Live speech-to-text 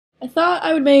I thought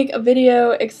I would make a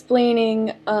video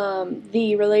explaining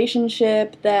the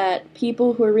relationship that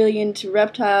people who are really into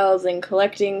reptiles and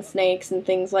collecting snakes and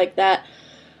things like that,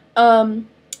 um,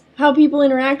 how people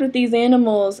interact with these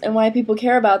animals and why people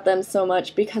care about them so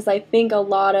much, because I think a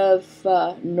lot of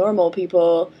normal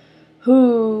people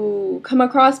who come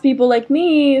across people like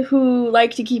me who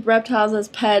like to keep reptiles as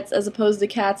pets as opposed to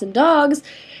cats and dogs,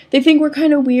 they think we're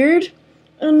kind of weird.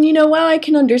 And while I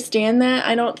can understand that,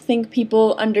 I don't think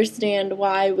people understand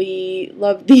why we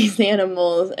love these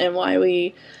animals and why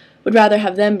we would rather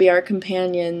have them be our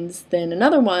companions than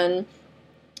another one.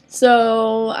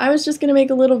 So I was just going to make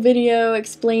a little video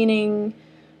explaining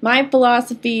my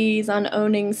philosophies on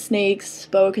owning snakes,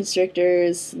 boa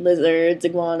constrictors, lizards,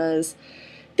 iguanas,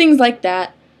 things like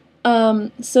that,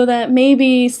 so that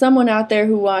maybe someone out there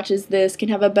who watches this can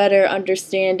have a better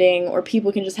understanding, or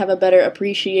people can just have a better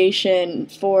appreciation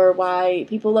for why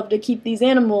people love to keep these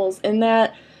animals, and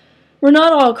that we're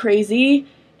not all crazy,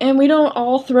 and we don't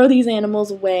all throw these animals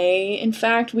away. In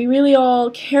fact, we really all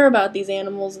care about these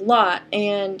animals a lot,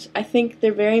 and I think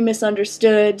they're very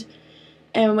misunderstood.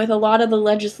 And with a lot of the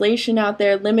legislation out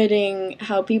there limiting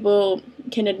how people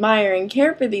can admire and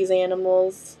care for these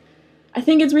animals, I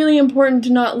think it's really important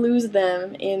to not lose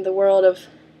them in the world of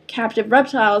captive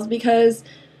reptiles, because,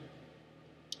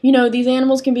 these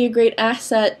animals can be a great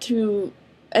asset to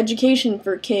education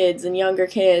for kids and younger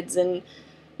kids and,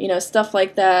 stuff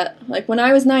like that. Like when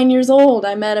I was 9 years old,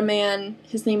 I met a man,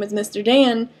 his name was Mr.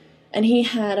 Dan, and he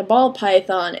had a ball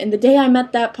python. And the day I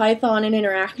met that python and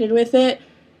interacted with it,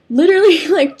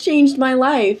 literally changed my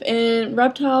life, and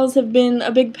reptiles have been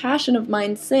a big passion of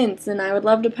mine since, and I would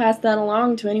love to pass that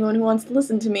along to anyone who wants to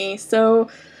listen to me. So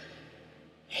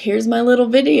here's my little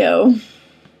video.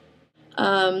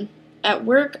 At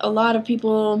work, a lot of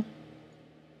people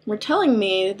were telling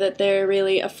me that they're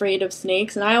really afraid of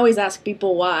snakes, and I always ask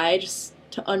people why, just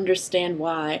to understand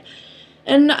why.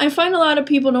 And I find a lot of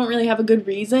people don't really have a good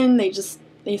reason.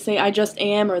 They say I just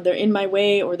am, or they're in my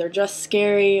way, or they're just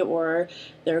scary, or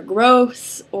they're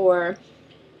gross, or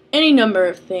any number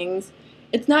of things.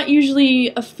 It's not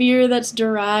usually a fear that's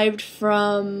derived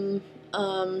from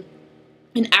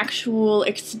an actual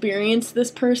experience this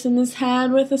person has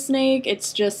had with a snake.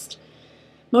 It's just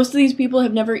most of these people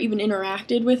have never even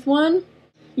interacted with one.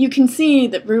 You can see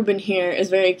that Ruben here is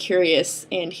very curious,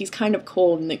 and he's kind of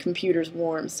cold and the computer's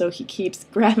warm, so he keeps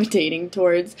gravitating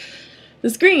towards the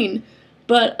screen.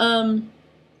 But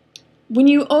when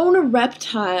you own a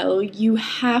reptile, you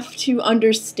have to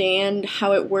understand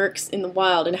how it works in the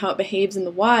wild and how it behaves in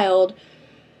the wild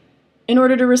in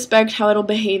order to respect how it'll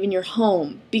behave in your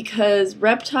home. Because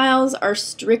reptiles are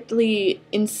strictly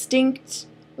instinct,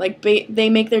 they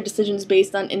make their decisions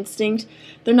based on instinct.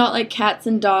 They're not like cats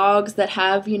and dogs that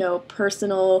have,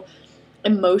 personal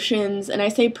emotions. And I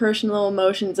say personal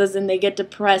emotions as in they get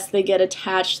depressed, they get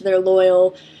attached, they're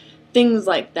loyal, things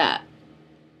like that.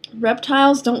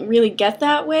 Reptiles don't really get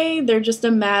that way. They're just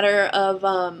a matter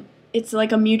of, it's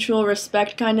like a mutual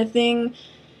respect kind of thing.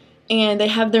 And they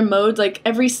have their modes. Like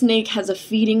every snake has a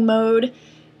feeding mode.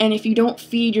 And if you don't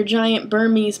feed your giant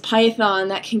Burmese python,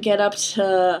 that can get up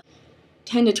to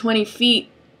 10 to 20 feet.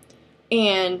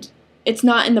 And it's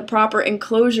not in the proper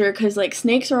enclosure, because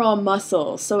snakes are all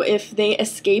muscle. So if they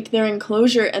escape their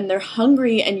enclosure and they're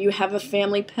hungry and you have a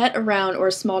family pet around or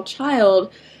a small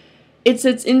child, it's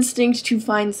its instinct to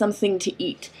find something to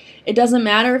eat. It doesn't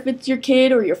matter if it's your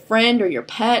kid or your friend or your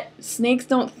pet. Snakes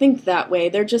don't think that way.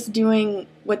 They're just doing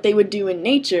what they would do in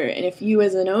nature. And if you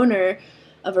as an owner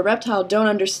of a reptile don't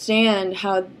understand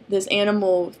how this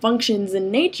animal functions in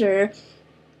nature,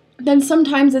 then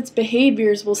sometimes its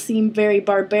behaviors will seem very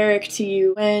barbaric to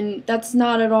you, and that's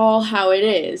not at all how it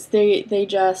is. They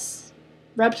just,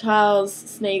 reptiles,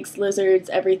 snakes, lizards,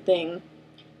 everything,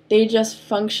 they just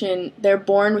function. They're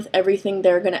born with everything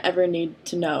they're going to ever need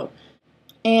to know.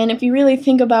 And if you really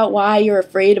think about why you're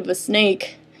afraid of a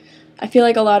snake, I feel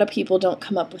like a lot of people don't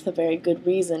come up with a very good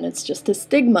reason. It's just a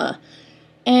stigma.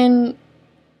 And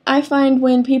I find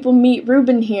when people meet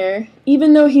Ruben here,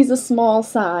 even though he's a small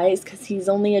size, because he's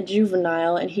only a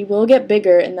juvenile and he will get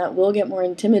bigger and that will get more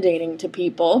intimidating to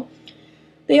people,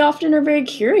 they often are very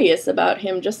curious about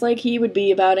him, just like he would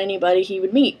be about anybody he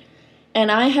would meet.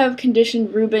 And I have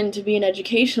conditioned Ruben to be an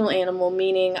educational animal,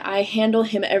 meaning I handle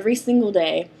him every single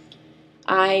day.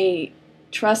 I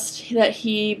trust that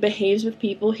he behaves with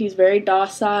people. He's very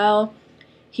docile.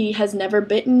 He has never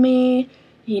bitten me.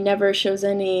 He never shows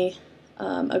any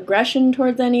aggression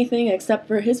towards anything except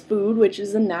for his food, which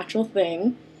is a natural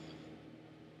thing.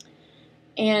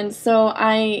 And so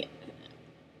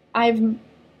I've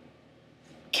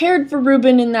cared for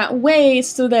Ruben in that way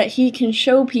so that he can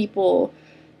show people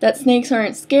that snakes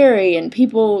aren't scary and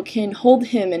people can hold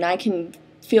him and I can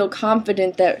feel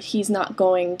confident that he's not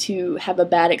going to have a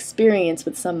bad experience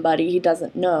with somebody he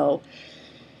doesn't know.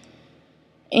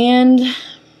 And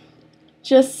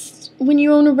just when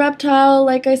you own a reptile,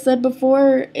 like I said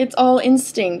before, it's all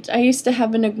instinct. I used to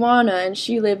have an iguana and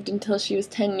she lived until she was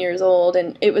 10 years old,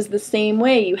 and it was the same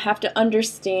way. You have to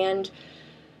understand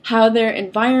how their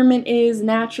environment is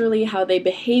naturally, how they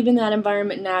behave in that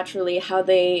environment naturally, how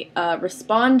they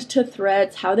respond to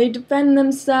threats, how they defend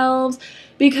themselves,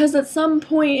 because at some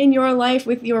point in your life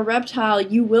with your reptile,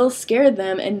 you will scare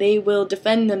them and they will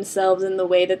defend themselves in the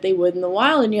way that they would in the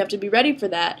wild, and you have to be ready for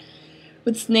that.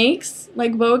 With snakes,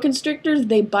 like boa constrictors,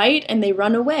 they bite and they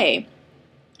run away.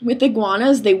 With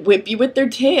iguanas, they whip you with their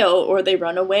tail, or they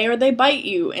run away, or they bite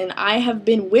you. And I have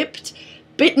been whipped,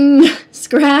 bitten,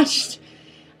 scratched.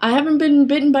 I haven't been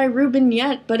bitten by Ruben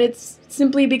yet, but it's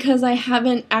simply because I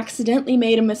haven't accidentally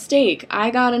made a mistake. I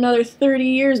got another 30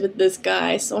 years with this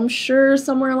guy, so I'm sure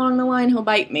somewhere along the line he'll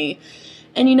bite me.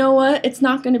 And you know what? It's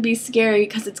not going to be scary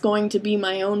because it's going to be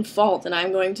my own fault, and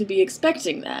I'm going to be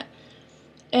expecting that.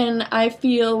 And I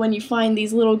feel when you find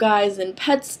these little guys in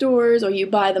pet stores, or you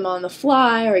buy them on the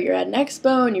fly, or you're at an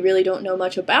expo and you really don't know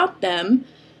much about them,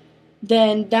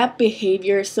 then that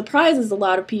behavior surprises a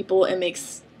lot of people and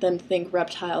makes them think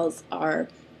reptiles are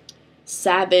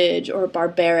savage or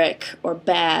barbaric or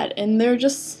bad. And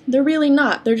they're really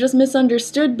not. They're just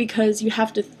misunderstood because you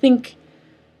have to think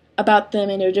about them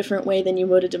in a different way than you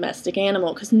would a domestic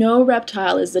animal, because no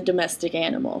reptile is a domestic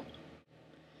animal.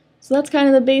 So that's kind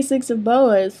of the basics of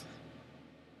boas.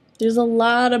 There's a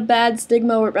lot of bad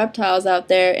stigma with reptiles out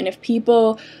there, and if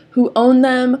people who own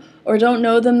them or don't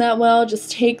know them that well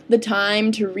just take the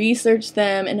time to research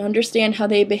them and understand how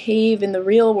they behave in the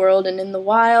real world and in the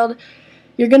wild,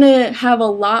 you're going to have a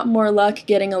lot more luck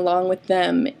getting along with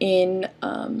them in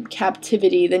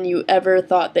captivity than you ever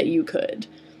thought that you could.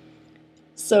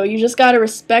 So you just got to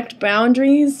respect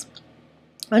boundaries,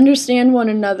 understand one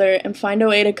another, and find a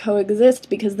way to coexist,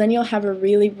 because then you'll have a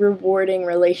really rewarding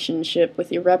relationship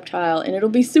with your reptile and it'll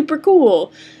be super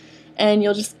cool. And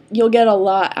you'll get a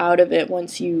lot out of it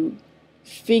once you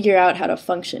figure out how to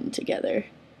function together.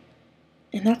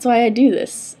 And that's why I do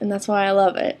this, and that's why I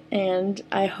love it. And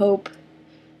I hope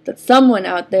that someone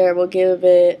out there will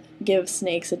give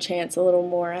snakes a chance a little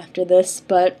more after this.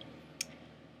 But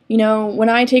you know, when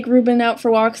I take Ruben out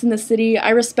for walks in the city,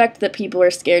 I respect that people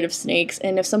are scared of snakes,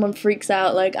 and if someone freaks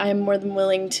out, like, I'm more than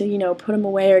willing to, put them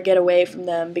away or get away from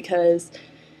them, because,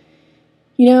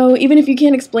 even if you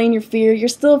can't explain your fear, you're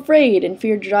still afraid, and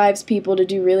fear drives people to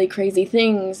do really crazy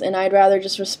things, and I'd rather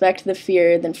just respect the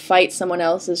fear than fight someone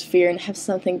else's fear and have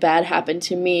something bad happen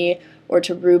to me, or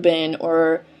to Ruben,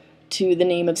 or to the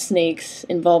name of snakes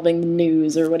involving the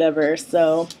news or whatever.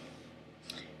 So,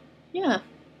 yeah.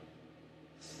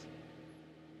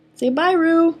 Say bye,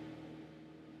 Roo.